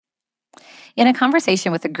In a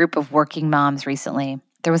conversation with a group of working moms recently,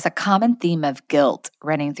 there was a common theme of guilt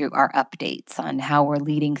running through our updates on how we're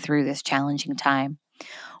leading through this challenging time.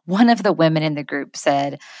 One of the women in the group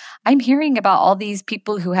said, I'm hearing about all these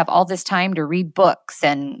people who have all this time to read books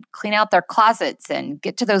and clean out their closets and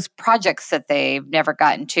get to those projects that they've never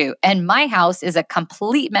gotten to. And my house is a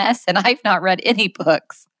complete mess and I've not read any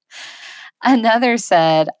books. Another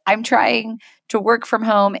said, I'm trying to work from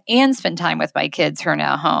home and spend time with my kids who are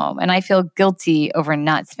now home, and I feel guilty over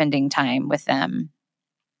not spending time with them.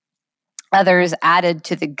 Others added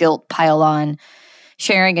to the guilt pile on,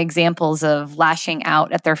 sharing examples of lashing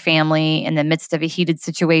out at their family in the midst of a heated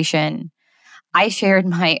situation. I shared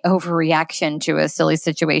my overreaction to a silly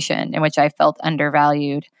situation in which I felt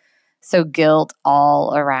undervalued. So guilt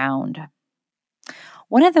all around.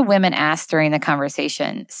 One of the women asked during the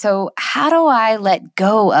conversation, so how do I let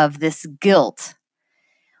go of this guilt?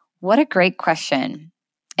 What a great question.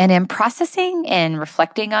 And in processing and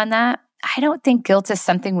reflecting on that, I don't think guilt is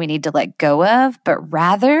something we need to let go of, but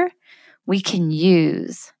rather we can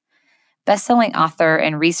use. Bestselling author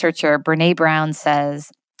and researcher Brené Brown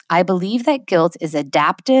says, I believe that guilt is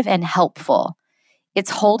adaptive and helpful.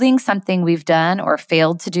 It's holding something we've done or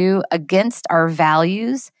failed to do against our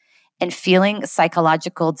values and feeling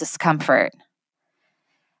psychological discomfort.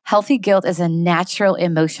 Healthy guilt is a natural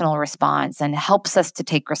emotional response and helps us to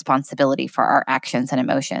take responsibility for our actions and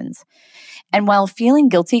emotions. And while feeling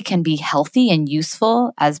guilty can be healthy and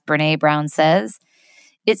useful, as Brené Brown says,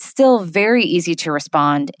 it's still very easy to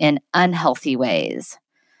respond in unhealthy ways.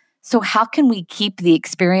 So how can we keep the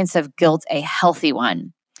experience of guilt a healthy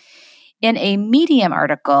one? In a Medium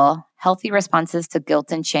article, Healthy Responses to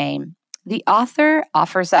Guilt and Shame, the author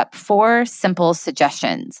offers up 4 simple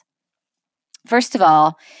suggestions. First of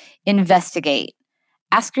all, investigate.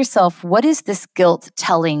 Ask yourself, what is this guilt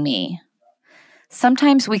telling me?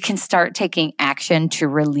 Sometimes we can start taking action to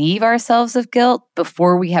relieve ourselves of guilt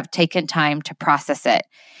before we have taken time to process it.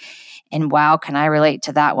 And wow, can I relate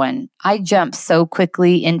to that one? I jump so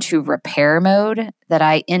quickly into repair mode that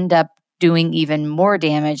I end up doing even more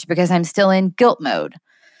damage because I'm still in guilt mode.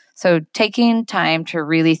 So taking time to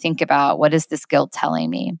really think about, what is this guilt telling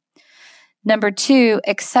me? Number 2,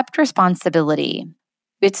 accept responsibility.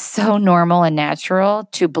 It's so normal and natural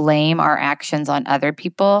to blame our actions on other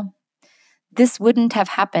people. This wouldn't have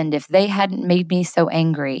happened if they hadn't made me so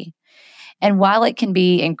angry. And while it can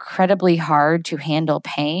be incredibly hard to handle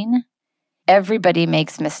pain, everybody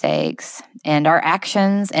makes mistakes, and our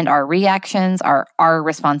actions and our reactions are our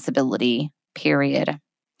responsibility, period.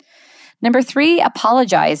 Number 3,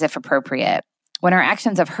 apologize if appropriate. When our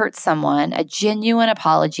actions have hurt someone, a genuine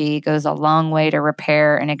apology goes a long way to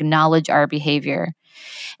repair and acknowledge our behavior.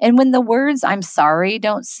 And when the words "I'm sorry"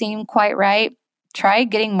 don't seem quite right, try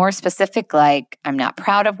getting more specific, like, I'm not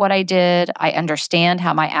proud of what I did. I understand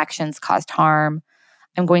how my actions caused harm.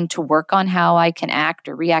 I'm going to work on how I can act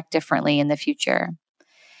or react differently in the future.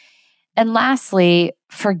 And lastly,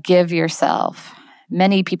 forgive yourself.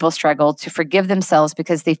 Many people struggle to forgive themselves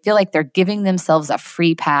because they feel like they're giving themselves a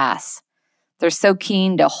free pass. They're so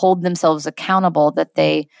keen to hold themselves accountable that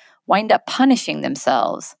they wind up punishing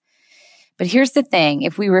themselves. But here's the thing,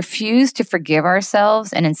 if we refuse to forgive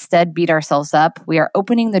ourselves and instead beat ourselves up, we are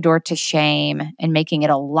opening the door to shame and making it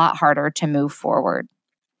a lot harder to move forward.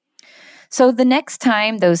 So the next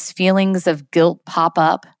time those feelings of guilt pop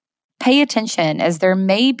up, pay attention, as there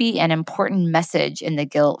may be an important message in the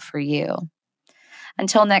guilt for you.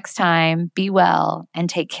 Until next time, be well and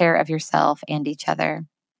take care of yourself and each other.